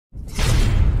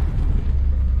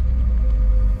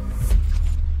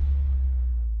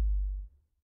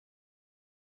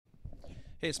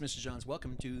Hey, it's Mr. Johns.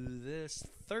 Welcome to this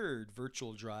third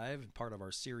virtual drive, part of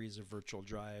our series of virtual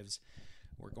drives.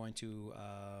 We're going to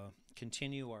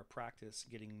continue our practice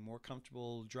getting more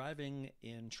comfortable driving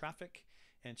in traffic,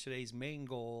 and today's main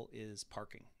goal is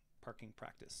parking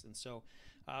practice. And so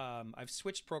I've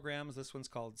switched programs. This one's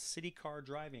called City Car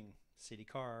Driving. City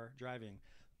Car Driving.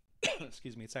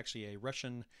 Excuse me. It's actually a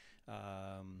Russian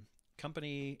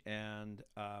company, and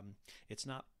it's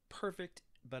not perfect,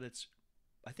 but it's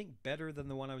I think better than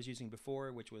the one I was using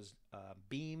before, which was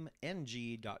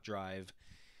beamng.drive.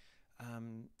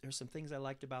 There's some things I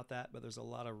liked about that, but there's a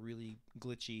lot of really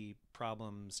glitchy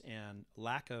problems and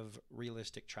lack of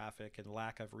realistic traffic and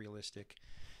lack of realistic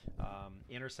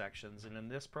intersections. And in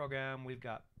this program, we've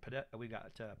got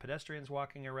pedestrians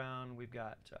walking around, we've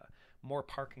got more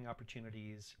parking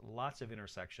opportunities, lots of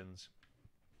intersections,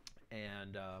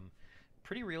 and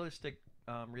pretty realistic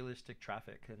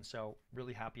traffic, and so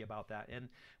really happy about that. And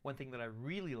one thing that I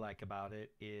really like about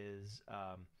it is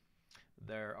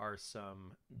there are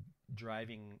some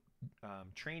driving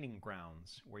training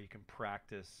grounds where you can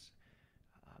practice.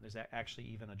 There's actually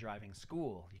even a driving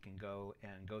school. You can go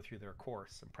through their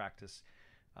course and practice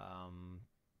um,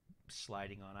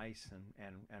 sliding on ice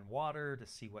and water to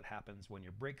see what happens when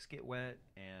your brakes get wet,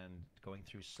 and going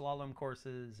through slalom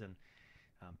courses and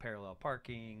parallel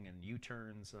parking and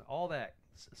U-turns, all that.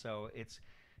 So it's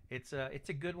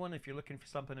a good one if you're looking for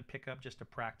something to pick up just to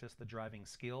practice the driving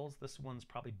skills. This one's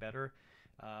probably better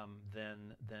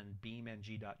than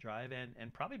BeamNG.drive,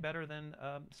 and probably better than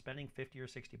spending 50 or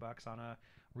 60 bucks on a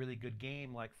really good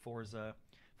game like Forza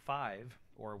 5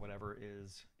 or whatever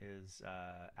is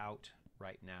out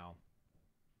right now.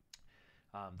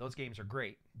 Those games are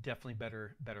great, definitely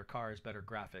better cars, better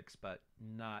graphics, but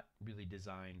not really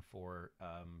designed for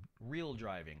real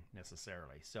driving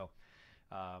necessarily. So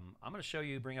I'm going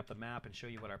to bring up the map and show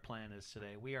you what our plan is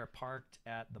today. We are parked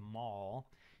at the mall,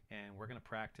 and we're going to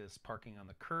practice parking on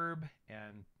the curb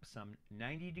and some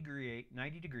 90 degree,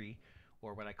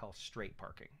 or what I call straight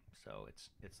parking. So it's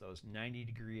those 90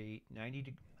 degree, I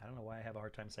don't know why I have a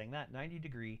hard time saying that, 90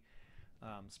 degree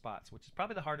spots, which is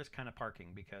probably the hardest kind of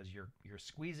parking because you're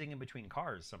squeezing in between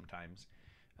cars sometimes,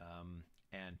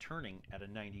 and turning at a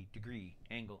 90-degree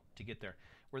angle to get there.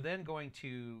 We're then going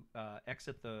to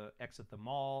exit the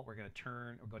mall. We're going to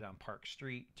turn or go down Park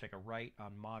Street, take a right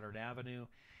on Modern Avenue.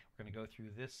 We're going to go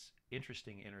through this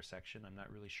interesting intersection. I'm not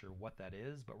really sure what that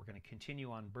is, but we're going to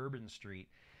continue on Bourbon Street.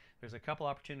 There's a couple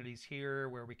opportunities here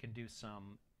where we can do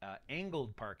some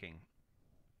angled parking.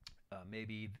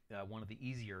 Maybe one of the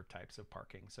easier types of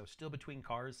parking. So still between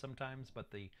cars sometimes,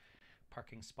 but the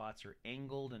parking spots are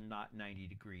angled and not 90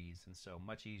 degrees, and so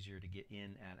much easier to get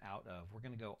in and out of. We're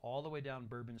going to go all the way down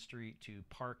Bourbon Street to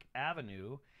Park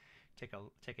Avenue, take a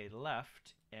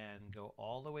left, and go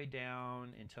all the way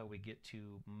down until we get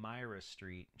to Myra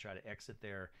Street, try to exit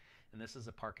there. And this is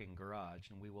a parking garage,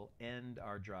 and we will end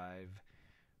our drive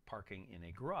parking in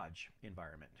a garage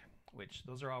environment, which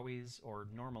those are always, or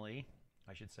normally,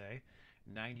 I should say,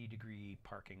 90-degree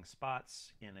parking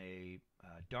spots in a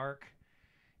dark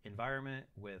environment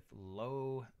with a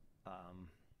low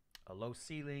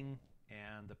ceiling,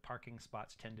 and the parking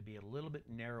spots tend to be a little bit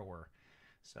narrower.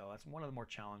 So that's one of the more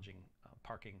challenging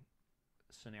parking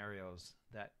scenarios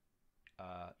that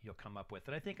you'll come up with.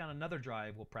 And I think on another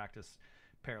drive we'll practice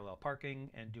parallel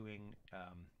parking and doing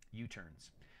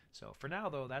U-turns. So for now,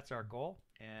 though, that's our goal,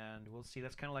 and we'll see.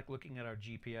 That's kind of like looking at our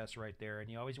GPS right there, and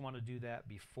you always want to do that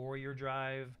before your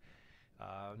drive.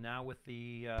 Now with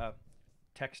the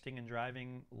texting and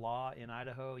driving law in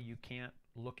Idaho, you can't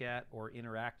look at or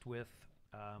interact with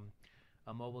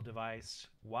a mobile device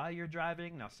while you're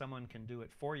driving. Now someone can do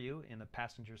it for you in the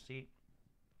passenger seat,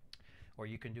 or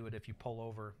you can do it if you pull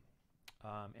over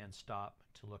and stop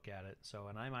to look at it. So,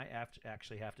 and I might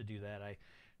actually have to do that. I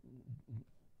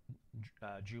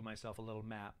drew myself a little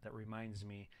map that reminds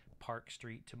me Park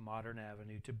Street to Modern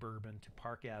Avenue to Bourbon to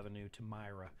Park Avenue to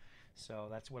Myra. So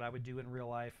that's what I would do in real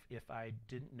life if I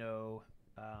didn't know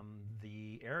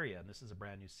the area. And this is a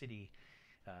brand new city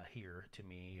here to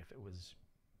me. If it was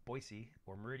Boise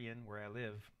or Meridian, where I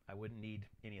live, I wouldn't need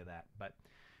any of that. But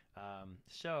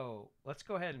so let's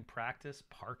go ahead and practice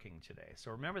parking today.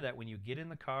 So remember that when you get in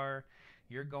the car,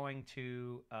 you're going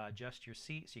to adjust your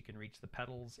seat so you can reach the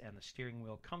pedals and the steering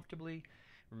wheel comfortably.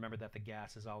 Remember that the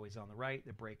gas is always on the right,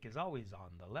 the brake is always on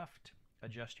the left.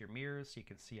 Adjust your mirrors so you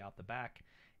can see out the back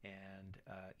and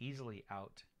easily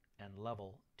out and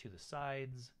level to the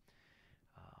sides.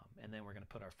 And then we're going to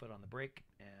put our foot on the brake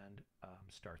and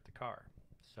start the car.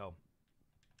 So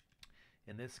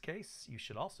in this case, you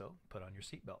should also put on your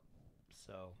seatbelt.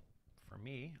 So for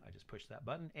me, I just push that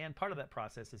button, and part of that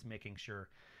process is making sure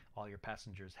All your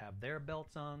passengers have their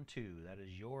belts on too. That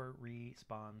is your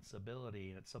responsibility,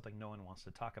 and it's something no one wants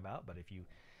to talk about. But if you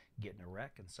get in a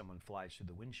wreck and someone flies through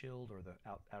the windshield or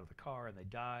out of the car and they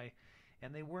die,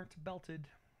 and they weren't belted,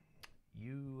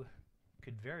 you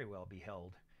could very well be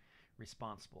held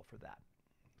responsible for that.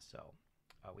 So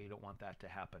we don't want that to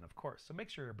happen, of course. So make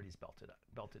sure everybody's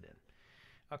belted in.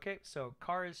 Okay, so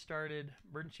car is started,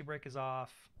 emergency brake is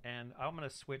off, and I'm going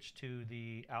to switch to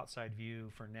the outside view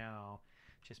for now,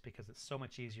 just because it's so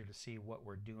much easier to see what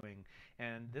we're doing.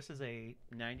 And this is a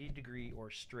 90-degree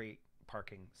or straight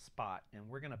parking spot, and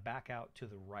we're going to back out to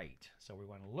the right. So we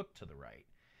want to look to the right,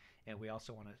 and we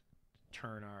also want to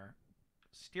turn our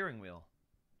steering wheel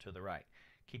to the right.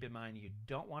 Keep in mind, you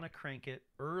don't want to crank it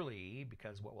early,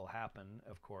 because what will happen,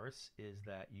 of course, is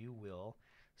that you will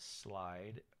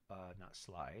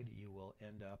you will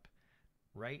end up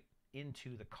right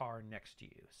into the car next to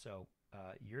you. So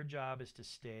your job is to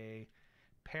stay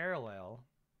parallel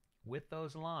with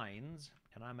those lines,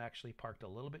 and I'm actually parked a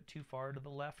little bit too far to the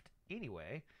left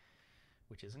anyway,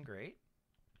 which isn't great.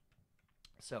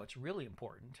 So it's really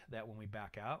important that when we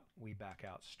back out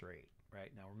straight.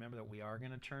 Right, now remember that we are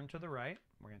going to turn to the right.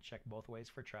 We're going to check both ways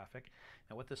for traffic.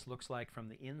 Now what this looks like from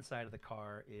the inside of the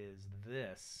car is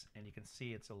this, and you can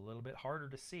see it's a little bit harder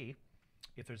to see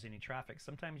if there's any traffic.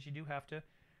 Sometimes you do have to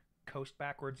coast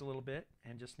backwards a little bit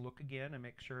and just look again and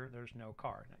make sure there's no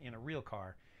car. Now, in a real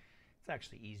car, it's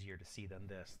actually easier to see than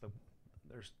this.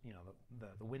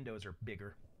 The windows are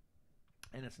bigger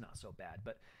and it's not so bad,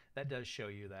 but that does show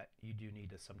you that you do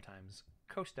need to sometimes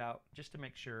coast out just to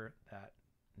make sure that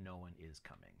no one is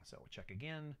coming. So we'll check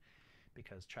again,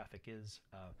 because traffic is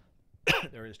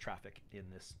there is traffic in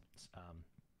this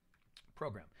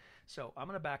program. So I'm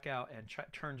going to back out and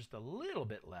turn just a little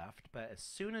bit left, but as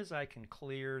soon as I can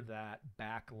clear that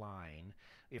back line,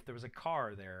 if there was a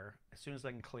car there, as soon as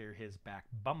I can clear his back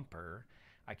bumper,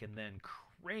 I can then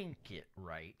crank it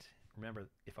right. Remember,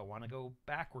 if I want to go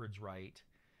backwards right,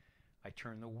 I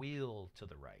turn the wheel to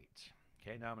the right.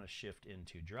 Okay, now I'm going to shift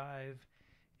into drive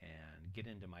and get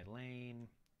into my lane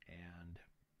and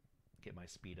get my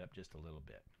speed up just a little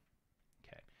bit.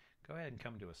 Okay, go ahead and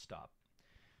come to a stop.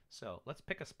 So let's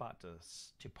pick a spot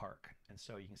to park. And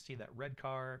so you can see that red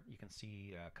car, you can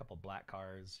see a couple black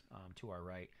cars to our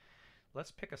right. Let's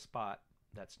pick a spot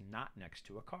that's not next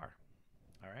to a car.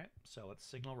 All right, so let's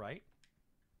signal right.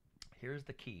 Here's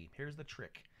the key, here's the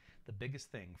trick. The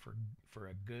biggest thing for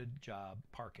a good job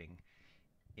parking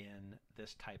in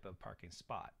this type of parking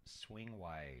spot: swing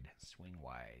wide, swing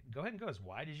wide. Go ahead and go as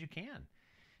wide as you can.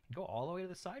 Go all the way to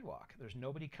the sidewalk. There's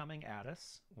nobody coming at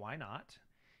us. Why not?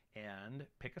 And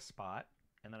pick a spot,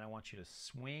 and then I want you to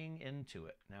swing into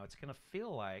it. Now it's going to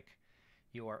feel like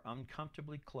you are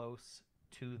uncomfortably close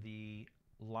to the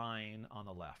line on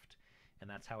the left, and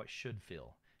that's how it should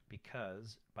feel,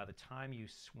 because by the time you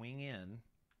swing in,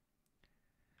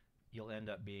 you'll end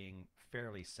up being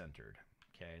fairly centered.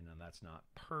 Okay, and then that's not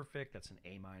perfect. That's an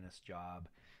A- job,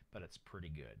 but it's pretty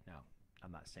good. Now,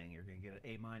 I'm not saying you're going to get an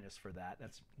A- for that.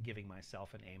 That's giving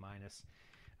myself an A-.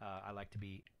 I like to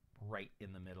be right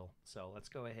in the middle. So let's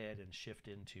go ahead and shift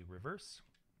into reverse.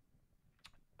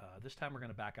 This time we're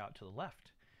going to back out to the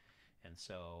left. And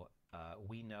so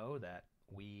we know that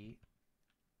we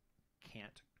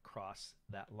can't cross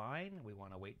that line. We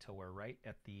want to wait till we're right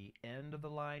at the end of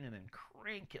the line and then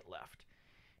crank it left.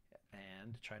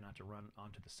 And try not to run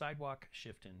onto the sidewalk.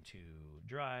 Shift into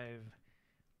drive,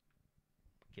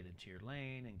 get into your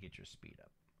lane, and get your speed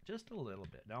up just a little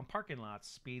bit. Now in parking lots,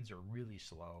 speeds are really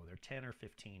slow. They're 10 or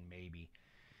 15 maybe,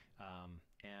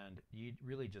 and you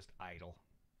really just idle.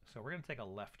 So we're going to take a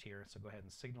left here, so go ahead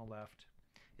and signal left.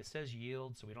 It says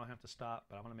yield, so we don't have to stop,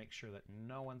 but I want to make sure that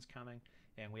no one's coming,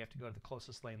 and we have to go to the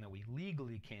closest lane that we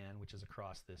legally can, which is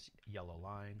across this yellow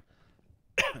line.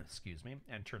 Excuse me,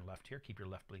 and turn left here. Keep your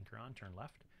left blinker on, turn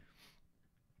left.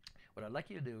 What I'd like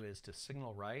you to do is to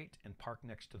signal right and park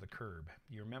next to the curb.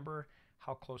 You remember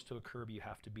how close to a curb you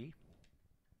have to be?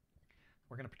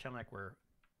 We're going to pretend like we're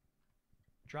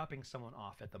dropping someone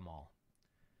off at the mall.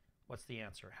 What's the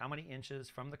answer? How many inches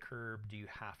from the curb do you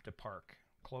have to park?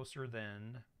 Closer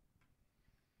than,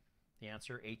 the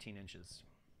answer, 18 inches.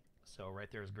 So right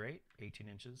there is great, 18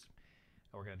 inches.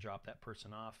 And we're going to drop that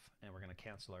person off, and we're going to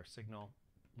cancel our signal,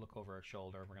 look over our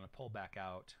shoulder. We're going to pull back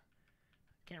out.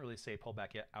 Can't really say pull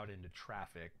back out into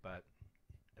traffic, but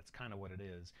that's kind of what it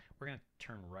is. We're going to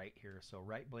turn right here. So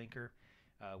right blinker.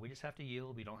 We just have to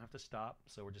yield. We don't have to stop.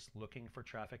 So we're just looking for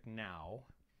traffic now.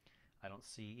 I don't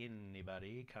see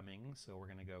anybody coming, so we're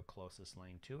going to go closest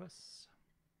lane to us.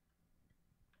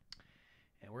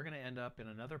 And we're going to end up in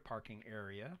another parking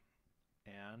area.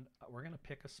 and we're going to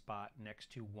pick a spot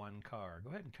next to one car. Go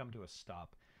ahead and come to a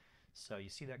stop. So you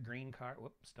see that green car?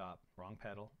 Whoop, stop. Wrong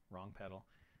pedal, wrong pedal.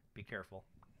 Be careful.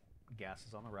 Gas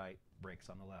is on the right, brakes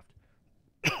on the left.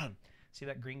 See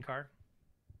that green car?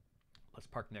 Let's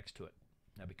park next to it.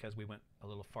 Now, because we went a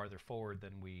little farther forward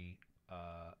than we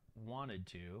wanted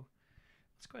to,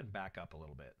 let's go ahead and back up a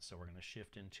little bit. So we're going to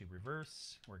shift into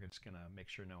reverse. We're just going to make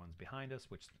sure no one's behind us,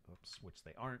 which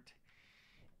they aren't.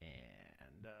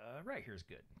 And right here is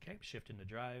good. Okay, shift into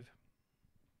drive.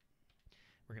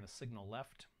 We're going to signal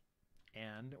left,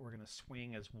 and we're going to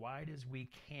swing as wide as we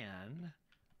can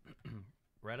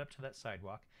right up to that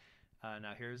sidewalk.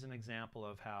 Now here's an example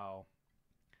of how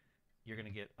you're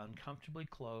going to get uncomfortably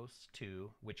close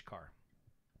to which car?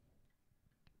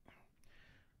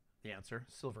 The answer,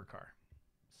 silver car.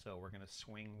 So we're going to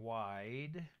swing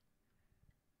wide,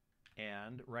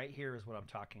 and right here is what I'm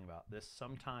talking about. This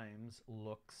sometimes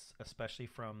looks, especially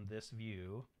from this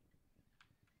view,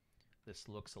 this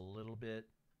looks a little bit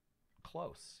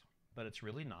close, but it's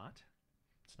really not.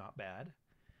 It's not bad.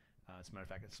 As a matter of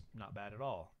fact, it's not bad at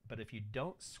all. But if you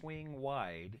don't swing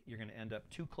wide, you're going to end up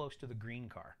too close to the green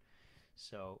car.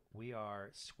 So we are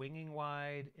swinging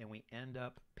wide, and we end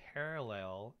up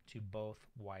parallel to both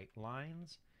white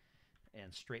lines,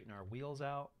 and straighten our wheels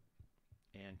out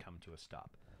and come to a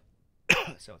stop.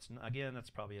 So it's, again, that's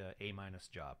probably a A-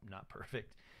 job. Not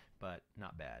perfect, but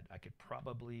not bad. I could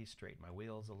probably straighten my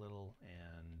wheels a little,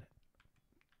 and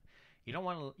you don't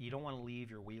want to leave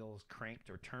your wheels cranked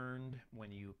or turned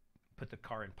when you put the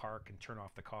car in park and turn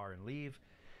off the car and leave,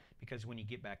 because when you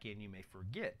get back in, you may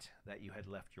forget that you had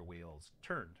left your wheels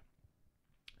turned.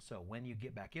 So when you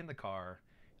get back in the car,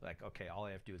 like, okay, all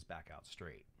I have to do is back out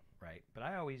straight, right? But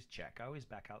I always check. I always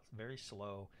back out very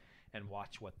slow and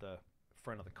watch what the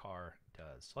front of the car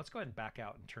does. So let's go ahead and back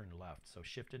out and turn left. So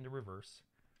shift into reverse,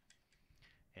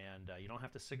 and you don't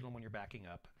have to signal when you're backing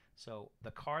up. So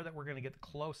the car that we're going to get the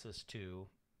closest to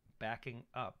backing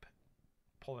up,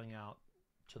 pulling out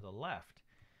to the left,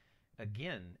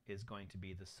 again, is going to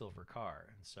be the silver car.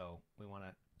 And so we want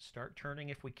to start turning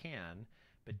if we can,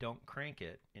 but don't crank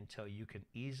it until you can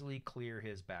easily clear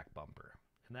his back bumper.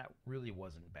 And that really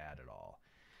wasn't bad at all.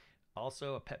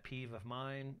 Also, a pet peeve of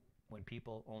mine, when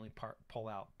people only pull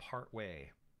out part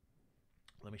way.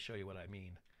 Let me show you what I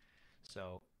mean.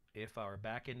 So if I were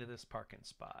back into this parking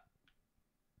spot,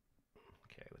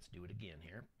 okay, let's do it again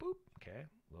here. Boop. Okay,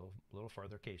 a little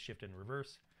farther. Okay, shift in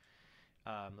reverse.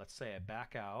 Let's say I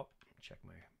back out. Check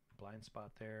my blind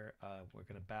spot there. We're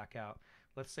going to back out.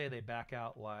 Let's say they back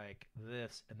out like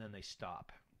this, and then they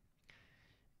stop.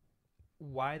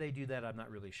 Why they do that, I'm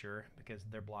not really sure, because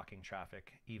they're blocking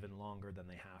traffic even longer than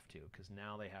they have to, because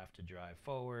now they have to drive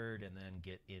forward and then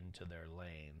get into their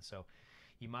lane. So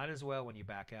you might as well, when you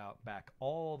back out, back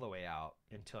all the way out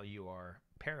until you are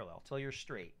parallel, till you're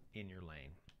straight in your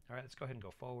lane. All right, let's go ahead and go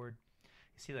forward.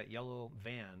 You see that yellow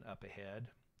van up ahead?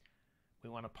 We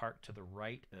want to park to the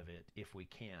right of it if we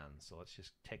can. So let's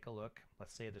just take a look.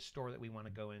 Let's say the store that we want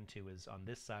to go into is on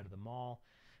this side of the mall.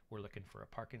 We're looking for a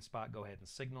parking spot. Go ahead and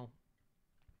signal.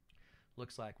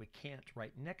 Looks like we can't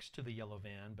right next to the yellow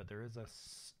van, but there is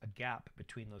a gap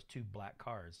between those two black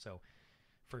cars. So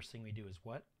first thing we do is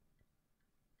what?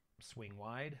 Swing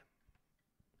wide.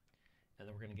 And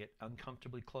then we're going to get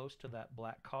uncomfortably close to that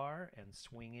black car and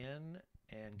swing in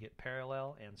and get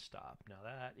parallel and stop. Now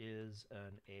that is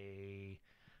an A,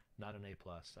 not an A+.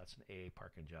 That's an A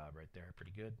parking job right there.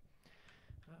 Pretty good.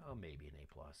 Oh, maybe an A+.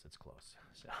 It's close.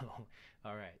 So,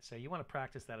 all right. So you want to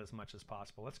practice that as much as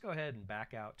possible. Let's go ahead and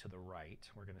back out to the right.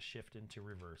 We're going to shift into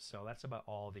reverse. So that's about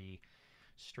all the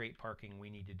straight parking we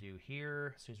need to do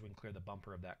here. As soon as we can clear the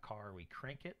bumper of that car, we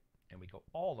crank it and we go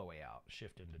all the way out.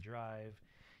 Shift into drive.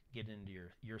 Get into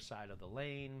your side of the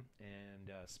lane, and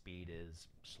speed is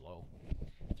slow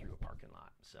through a parking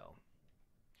lot. So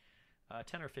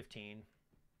 10 or 15.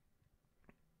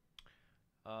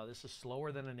 This is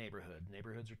slower than a neighborhood.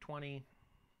 Neighborhoods are 20.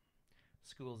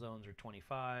 School zones are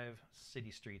 25.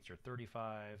 City streets are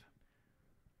 35.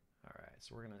 All right,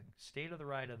 so we're going to stay to the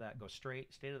right of that, go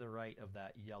straight, stay to the right of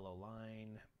that yellow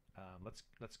line.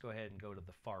 Let's go ahead and go to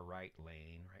the far right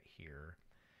lane right here.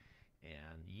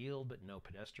 And yield, but no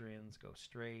pedestrians. Go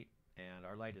straight, and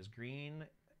our light is green.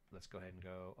 Let's go ahead and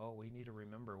go. Oh, we need to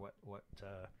remember what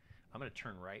I'm going to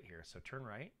turn right here. So turn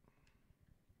right.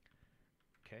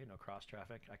 Okay, no cross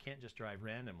traffic. I can't just drive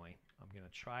randomly. I'm going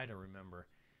to try to remember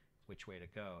which way to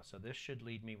go. So this should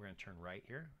lead me. We're going to turn right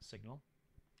here. Signal.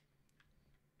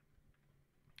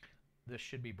 This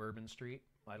should be Bourbon Street.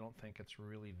 I don't think it's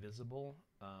really visible,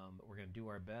 but we're going to do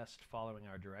our best following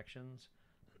our directions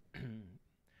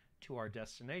to our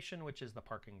destination, which is the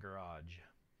parking garage.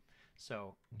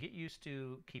 So get used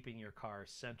to keeping your car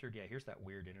centered. Yeah, here's that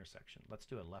weird intersection. Let's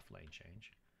do a left lane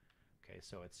change. Okay,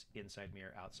 so it's inside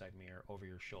mirror, outside mirror, over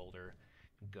your shoulder.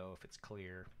 Go if it's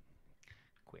clear.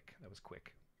 Quick, that was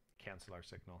quick. Cancel our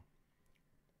signal.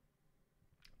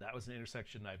 That was an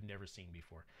intersection I've never seen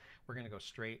before. We're gonna go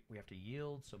straight. We have to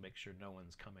yield, so make sure no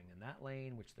one's coming in that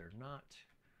lane, which they're not.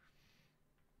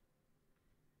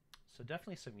 So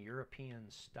definitely some European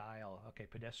style. Okay,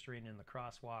 pedestrian in the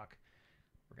crosswalk.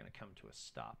 We're gonna come to a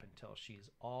stop until she's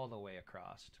all the way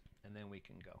across, and then we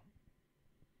can go.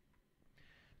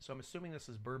 So I'm assuming this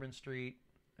is Bourbon Street.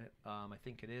 I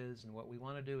think it is, and what we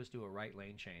want to do is do a right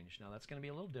lane change. Now that's going to be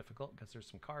a little difficult because there's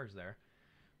some cars there,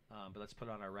 but let's put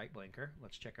on our right blinker.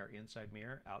 Let's check our inside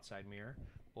mirror, outside mirror,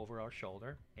 over our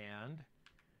shoulder, and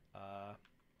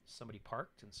somebody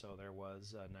parked, and so there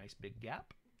was a nice big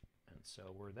gap, and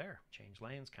so we're there. Change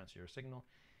lanes, cancel your signal,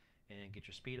 and get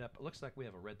your speed up. It looks like we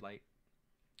have a red light,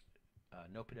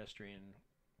 no pedestrian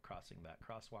crossing that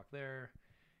crosswalk there.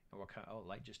 And we're kind of, oh,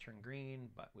 light just turned green,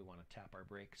 but we want to tap our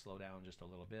brake, slow down just a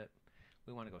little bit.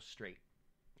 We want to go straight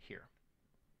here.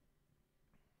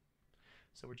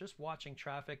 So we're just watching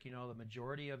traffic. You know, the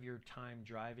majority of your time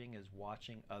driving is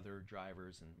watching other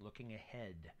drivers and looking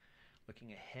ahead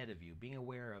of you, being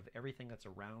aware of everything that's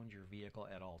around your vehicle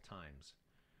at all times.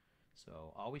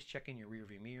 So always checking your rear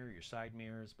view mirror, your side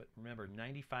mirrors, but remember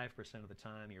 95% of the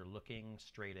time you're looking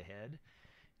straight ahead.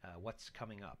 What's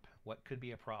coming up? What could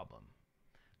be a problem?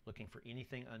 Looking for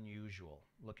anything unusual,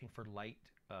 looking for light,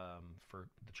 for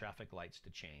the traffic lights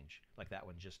to change, like that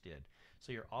one just did.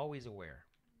 So you're always aware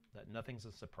that nothing's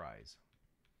a surprise.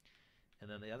 And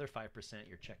then the other 5%,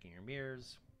 you're checking your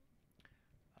mirrors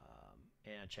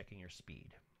and checking your speed,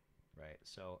 right?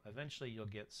 So eventually you'll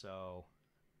get so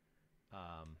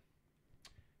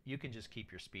you can just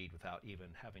keep your speed without even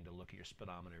having to look at your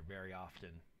speedometer very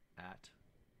often at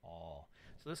all.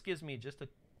 So this gives me just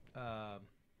a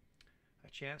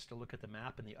chance to look at the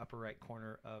map in the upper right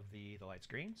corner of the light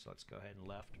screen. So let's go ahead and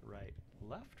left, right,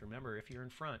 left. Remember, if you're in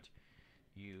front,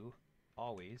 you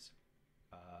always,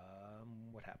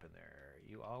 what happened there?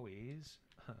 You always,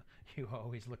 you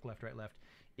always look left, right, left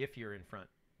if you're in front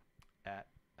at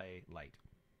a light.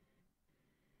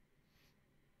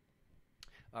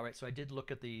 All right, so I did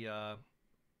look at the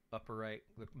upper right,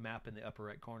 the map in the upper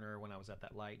right corner when I was at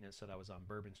that light, and it said I was on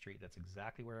Bourbon Street. That's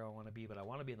exactly where I want to be, but I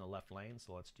want to be in the left lane,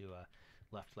 so let's do a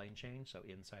left lane change. So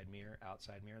inside mirror,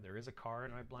 outside mirror. There is a car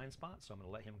in my blind spot, so I'm going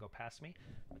to let him go past me.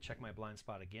 I'll check my blind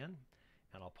spot again,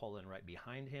 and I'll pull in right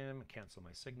behind him, cancel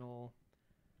my signal.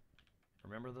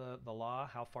 Remember the law,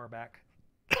 how far back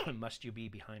must you be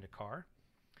behind a car?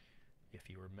 If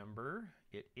you remember,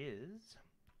 it is,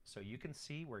 so you can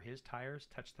see where his tires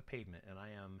touch the pavement, and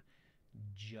I am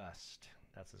just,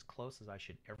 that's as close as I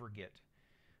should ever get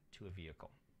to a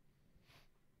vehicle.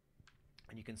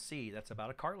 And you can see that's about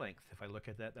a car length. If I look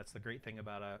at that, that's the great thing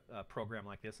about a program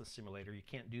like this, a simulator. You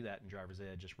can't do that in driver's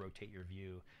ed, just rotate your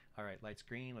view. All right, light's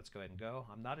green, let's go ahead and go.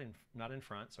 I'm not in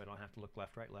front, so I don't have to look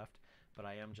left, right, left, but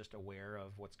I am just aware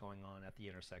of what's going on at the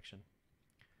intersection.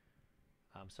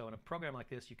 So in a program like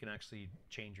this, you can actually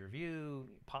change your view,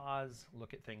 pause,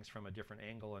 look at things from a different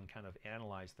angle, and kind of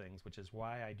analyze things, which is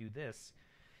why I do this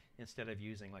instead of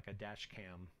using like a dash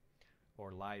cam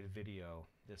or live video.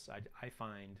 I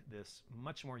find this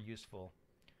much more useful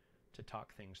to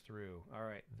talk things through. All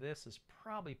right, this is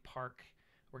probably Park.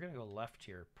 We're going to go left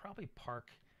here. Probably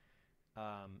Park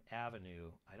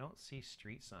Avenue. I don't see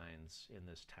street signs in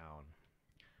this town.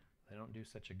 They don't do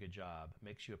such a good job.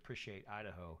 Makes you appreciate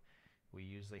Idaho. We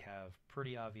usually have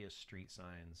pretty obvious street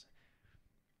signs.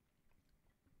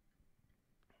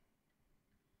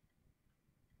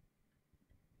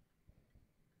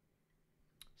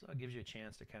 So it gives you a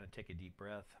chance to kind of take a deep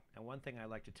breath. And one thing I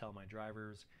like to tell my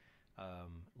drivers,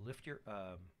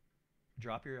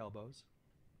 drop your elbows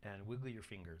and wiggle your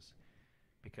fingers,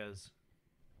 because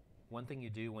one thing you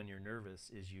do when you're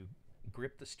nervous is you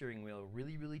grip the steering wheel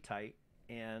really, really tight,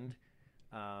 and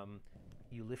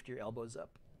you lift your elbows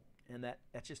up. And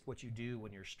that's just what you do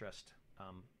when you're stressed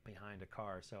behind a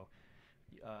car. So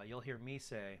you'll hear me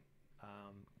say,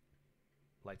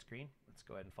 light's green, let's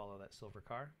go ahead and follow that silver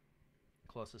car,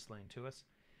 closest lane to us.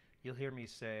 You'll hear me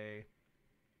say,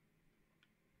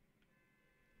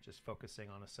 just focusing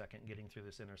on a second, getting through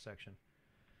this intersection.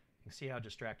 You can see how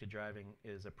distracted driving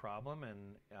is a problem,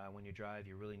 and when you drive,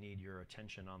 you really need your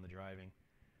attention on the driving.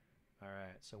 All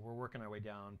right, so we're working our way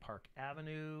down Park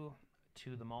Avenue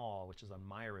to the mall, which is on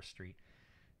Myra Street.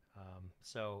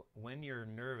 So when you're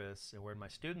nervous, and when my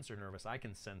students are nervous, I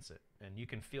can sense it, and you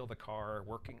can feel the car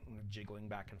working, jiggling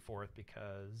back and forth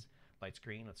because light's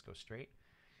green, let's go straight.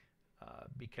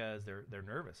 because they're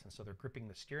nervous, and so they're gripping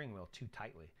the steering wheel too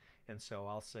tightly. And so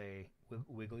I'll say,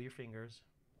 wiggle your fingers,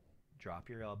 drop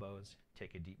your elbows,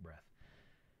 take a deep breath.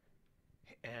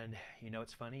 And you know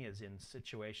what's funny is in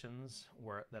situations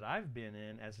that I've been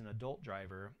in as an adult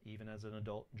driver, even as an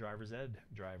adult driver's ed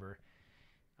driver,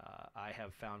 I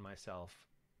have found myself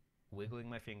wiggling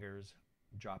my fingers,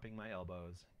 dropping my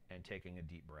elbows, and taking a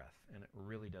deep breath. And it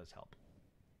really does help.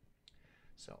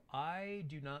 So I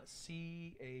do not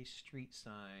see a street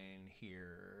sign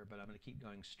here, but I'm going to keep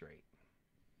going straight.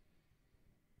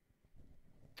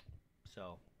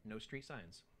 So no street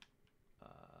signs.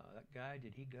 That guy,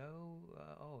 did he go?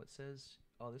 Oh, it says,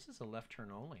 oh, this is a left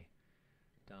turn only.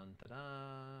 Dun, da,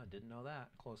 da. Didn't know that.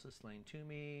 Closest lane to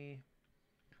me.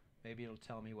 Maybe it'll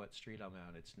tell me what street I'm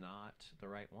at. It's not the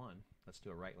right one. Let's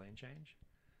do a right lane change.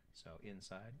 So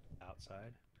inside,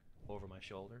 outside, over my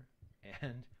shoulder,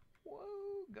 and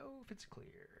whoa, go if it's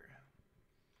clear.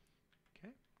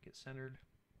 Okay, get centered.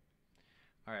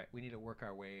 All right, we need to work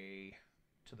our way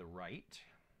to the right.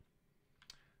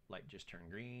 Light just turned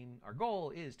green. Our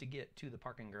goal is to get to the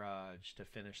parking garage to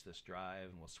finish this drive,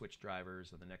 and we'll switch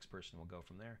drivers and the next person will go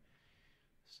from there.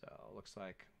 So it looks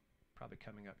like probably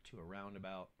coming up to a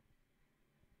roundabout.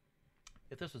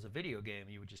 If this was a video game,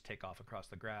 you would just take off across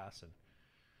the grass and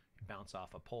bounce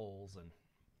off of poles and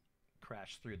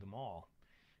crash through the mall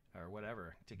or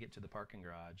whatever to get to the parking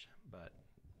garage, but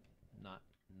not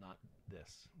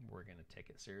this. We're going to take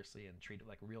it seriously and treat it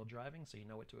like real driving so you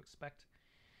know what to expect.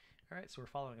 All right, so we're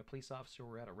following a police officer.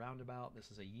 We're at a roundabout.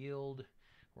 This is a yield.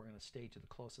 We're going to stay to the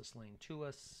closest lane to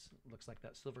us. Looks like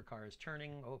that silver car is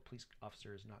turning. Oh, police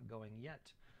officer is not going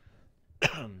yet.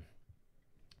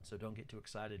 So don't get too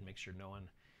excited. Make sure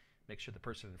the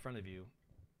person in front of you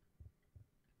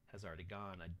has already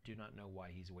gone. I do not know why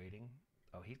he's waiting.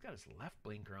 Oh, he's got his left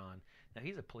blinker on. Now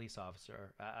he's a police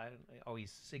officer. Oh,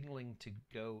 he's signaling to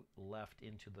go left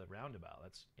into the roundabout.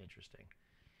 That's interesting.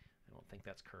 I don't think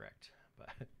that's correct. But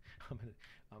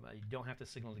you don't have to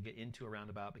signal to get into a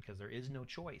roundabout because there is no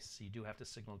choice. You do have to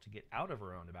signal to get out of a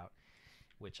roundabout,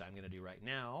 which I'm going to do right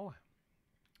now.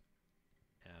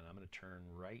 And I'm going to turn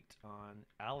right on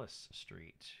Alice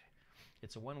Street.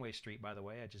 It's a one-way street, by the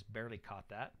way. I just barely caught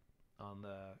that. On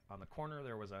the corner,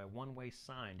 there was a one-way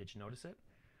sign. Did you notice it?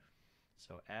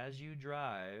 So as you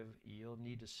drive, you'll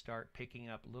need to start picking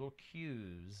up little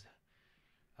cues.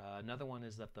 Another one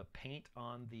is that the paint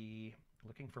on the...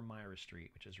 Looking for Myra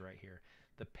Street, which is right here.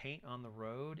 The paint on the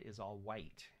road is all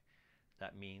white.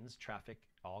 That means traffic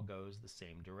all goes the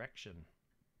same direction.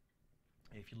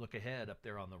 If you look ahead up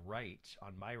there on the right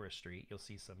on Myra Street, you'll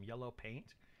see some yellow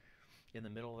paint in the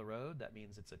middle of the road. That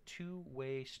means it's a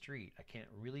two-way street. I can't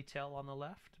really tell on the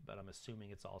left, but I'm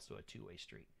assuming it's also a two-way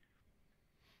street.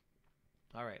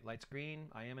 All right, light's green.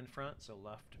 I am in front, so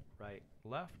left, right,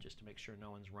 left, just to make sure no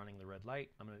one's running the red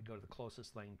light. I'm going to go to the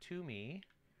closest lane to me.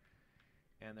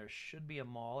 And there should be a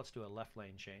mall. Let's do a left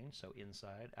lane change. So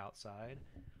inside, outside,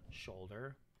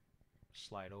 shoulder,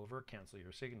 slide over, cancel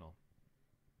your signal.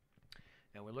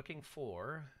 And we're looking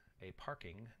for a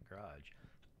parking garage,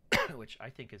 which I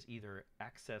think is either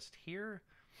accessed here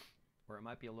or it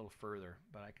might be a little further.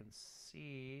 But I can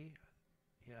see,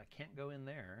 yeah, I can't go in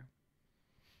there.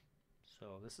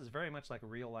 So this is very much like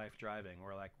real life driving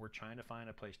where we're trying to find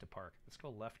a place to park. Let's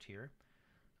go left here.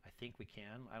 I think we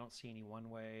can. I don't see any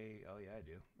one-way. Oh, yeah, I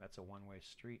do. That's a one-way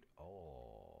street.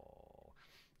 Oh.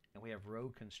 And we have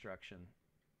road construction.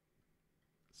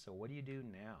 So what do you do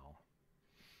now?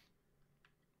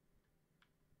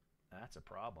 That's a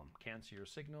problem. Cancel your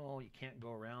signal. You can't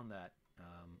go around that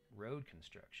road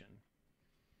construction.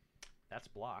 That's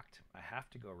blocked. I have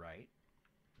to go right.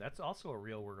 That's also a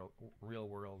real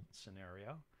world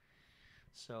scenario.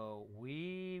 So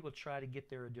we will try to get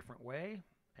there a different way.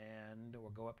 And we'll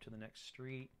go up to the next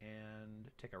street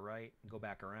and take a right and go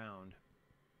back around.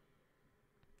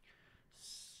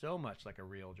 So much like a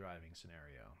real driving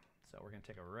scenario. So we're going to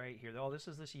take a right here. Oh, this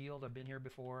is this yield. I've been here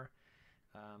before.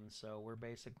 So we're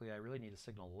basically, I really need to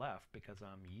signal left because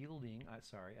I'm yielding.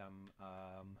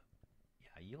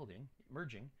 Yielding,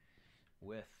 merging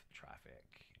with traffic.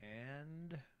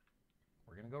 And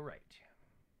we're going to go right.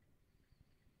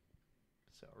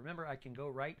 So remember, I can go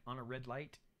right on a red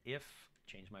light if...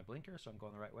 Change my blinker so I'm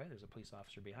going the right way. There's a police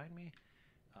officer behind me.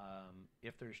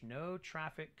 If there's no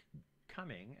traffic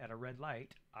coming at a red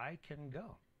light, I can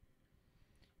go.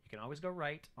 You can always go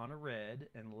right on a red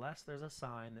unless there's a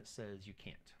sign that says you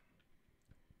can't.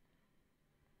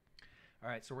 All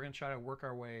right, so we're going to try to work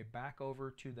our way back over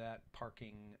to that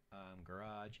parking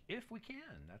garage if we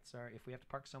can. That's our. If we have to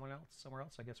park somewhere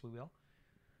else, I guess we will.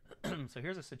 So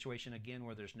here's a situation again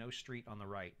where there's no street on the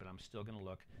right, but I'm still going to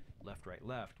look left, right,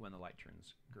 left when the light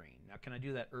turns green. Now, can I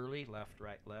do that early? Left,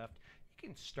 right, left. You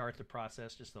can start the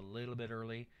process just a little bit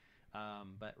early,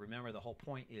 but remember the whole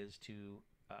point is to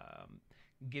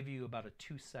give you about a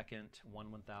 2-second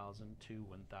 1/1000 to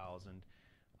 1000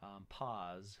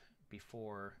 pause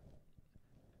before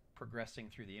progressing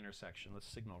through the intersection. Let's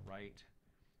signal right.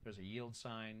 There's a yield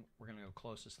sign. We're going to go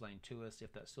closest lane to us.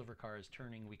 If that silver car is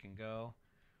turning, we can go.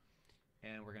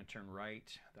 And we're going to turn right.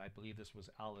 I believe this was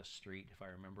Alice Street, if I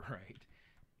remember right.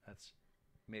 That's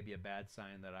maybe a bad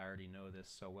sign that I already know this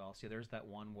so well. See, there's that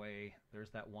one-way.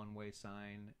 There's that one-way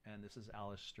sign, and this is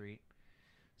Alice Street.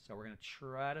 So we're going to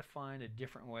try to find a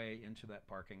different way into that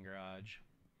parking garage.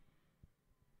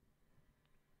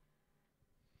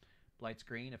 Light's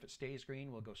green. If it stays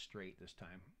green, we'll go straight this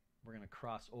time. We're going to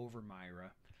cross over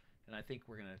Myra, and I think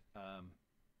we're going to,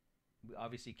 we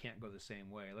obviously can't go the same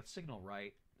way. Let's signal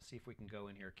right, see if we can go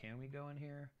in here. Can we go in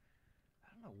here? I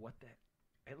don't know what that,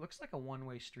 it looks like a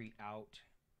one-way street out,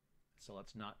 so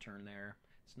let's not turn there.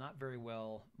 It's not very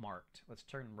well marked. Let's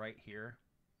turn right here.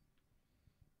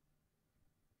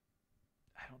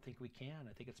 I don't think we can.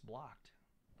 I think it's blocked.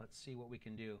 Let's see what we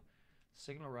can do.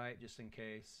 Signal right just in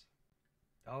case.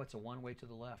 Oh, it's a one-way to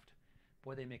the left.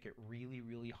 Boy, they make it really,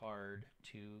 really hard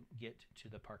to get to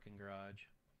the parking garage.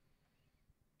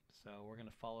 So we're going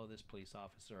to follow this police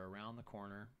officer around the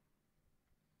corner.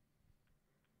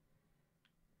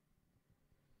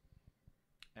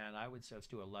 And I would say let's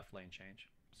do a left lane change.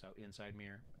 So inside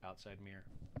mirror, outside mirror,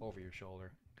 over your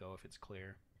shoulder. Go if it's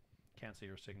clear. Cancel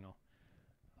your signal.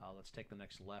 Let's take the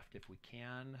next left if we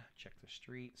can. Check the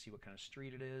street, see what kind of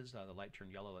street it is. The light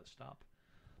turned yellow, let's stop.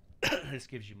 This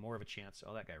gives you more of a chance.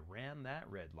 Oh, that guy ran that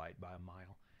red light by a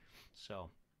mile. So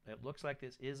it looks like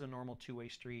this is a normal two-way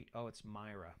street. Oh, it's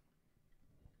Myra.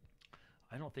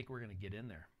 I don't think we're going to get in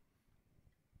there.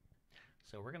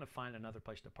 So we're going to find another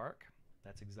place to park.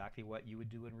 That's exactly what you would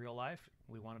do in real life.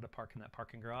 We wanted to park in that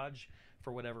parking garage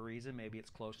for whatever reason. Maybe it's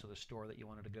close to the store that you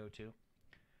wanted to go to.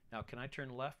 Now, can I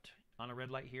turn left on a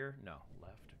red light here? No.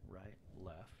 Left, right,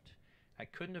 left. I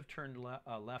couldn't have turned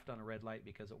left on a red light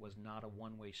because it was not a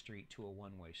one-way street to a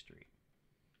one-way street.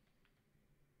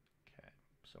 Okay,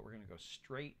 so we're going to go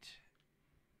straight.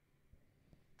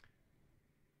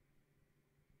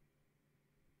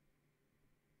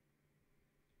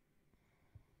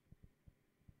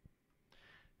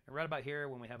 And right about here,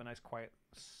 when we have a nice quiet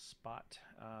spot,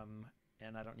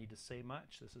 and I don't need to say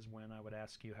much, this is when I would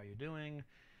ask you how you're doing.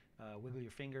 Wiggle your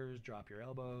fingers, drop your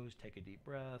elbows, take a deep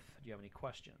breath. Do you have any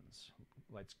questions?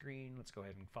 Light's green. Let's go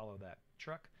ahead and follow that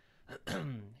truck.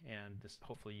 And this,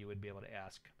 hopefully you would be able to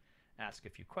ask a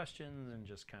few questions and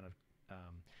just kind of,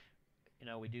 you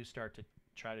know, we do start to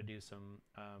try to do some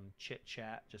chit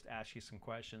chat, just ask you some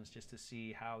questions just to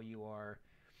see how you are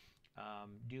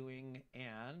doing.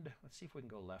 And let's see if we can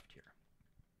go left here.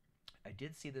 I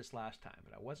did see this last time,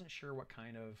 but I wasn't sure what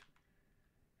kind of,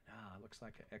 it looks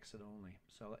like an exit only.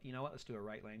 So you know what, let's do a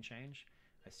right lane change.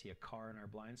 I see a car in our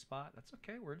blind spot. That's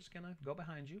okay, we're just gonna go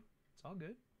behind you. It's all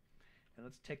good. And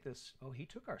let's take this, oh, he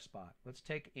took our spot. Let's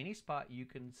take any spot you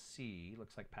can see.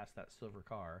 Looks like past that silver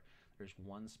car, there's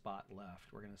one spot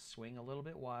left. We're gonna swing a little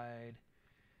bit wide,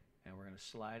 and we're gonna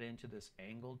slide into this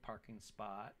angled parking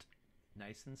spot,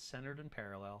 nice and centered and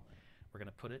parallel. We're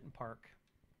gonna put it in park,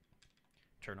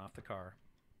 turn off the car,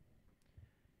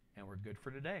 and we're good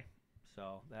for today.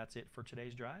 So that's it for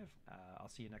today's drive. I'll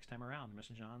see you next time around.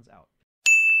 Mr. John's out.